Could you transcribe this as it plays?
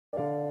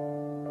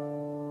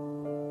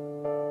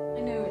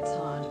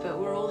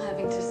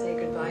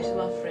goodbye to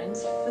our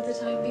friends for the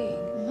time being.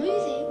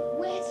 Moving?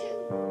 Where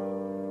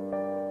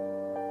to?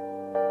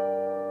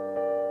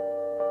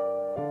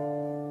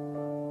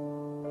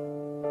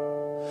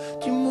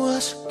 Dis-moi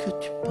ce que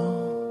tu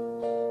penses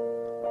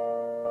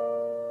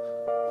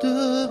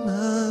de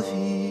ma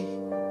vie,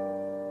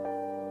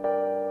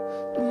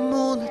 de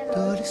mon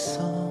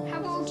adolescence.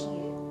 How old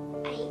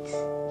are you?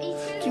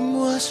 8?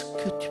 Dis-moi ce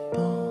que tu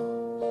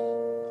penses.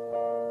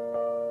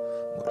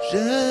 Moi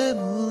j'aime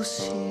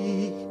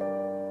aussi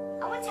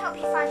I want to help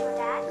you find your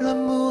dad.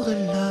 l'amour et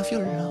la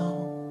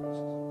violence.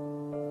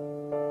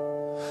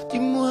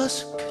 Dis-moi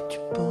ce que tu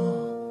penses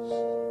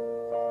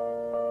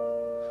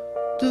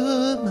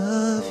de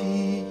ma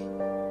vie,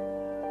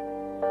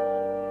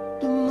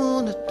 de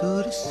mon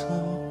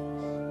adolescence.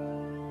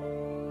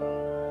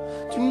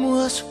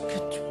 Dis-moi ce que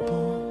tu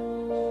penses.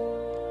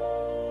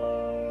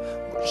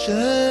 Moi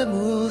j'aime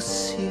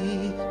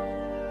aussi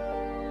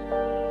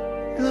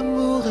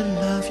l'amour et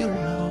la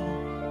violence.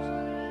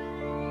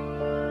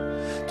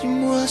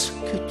 Dis-moi ce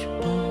que tu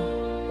penses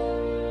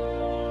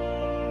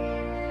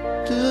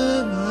de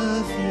ma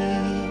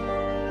vie,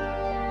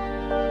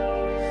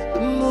 de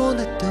mon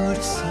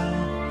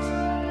adolescence.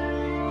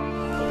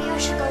 Maybe I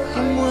should go home.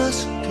 Dis-moi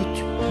ce que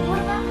tu What penses.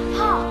 about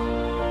Pop?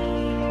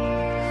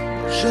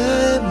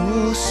 J'aime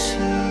aussi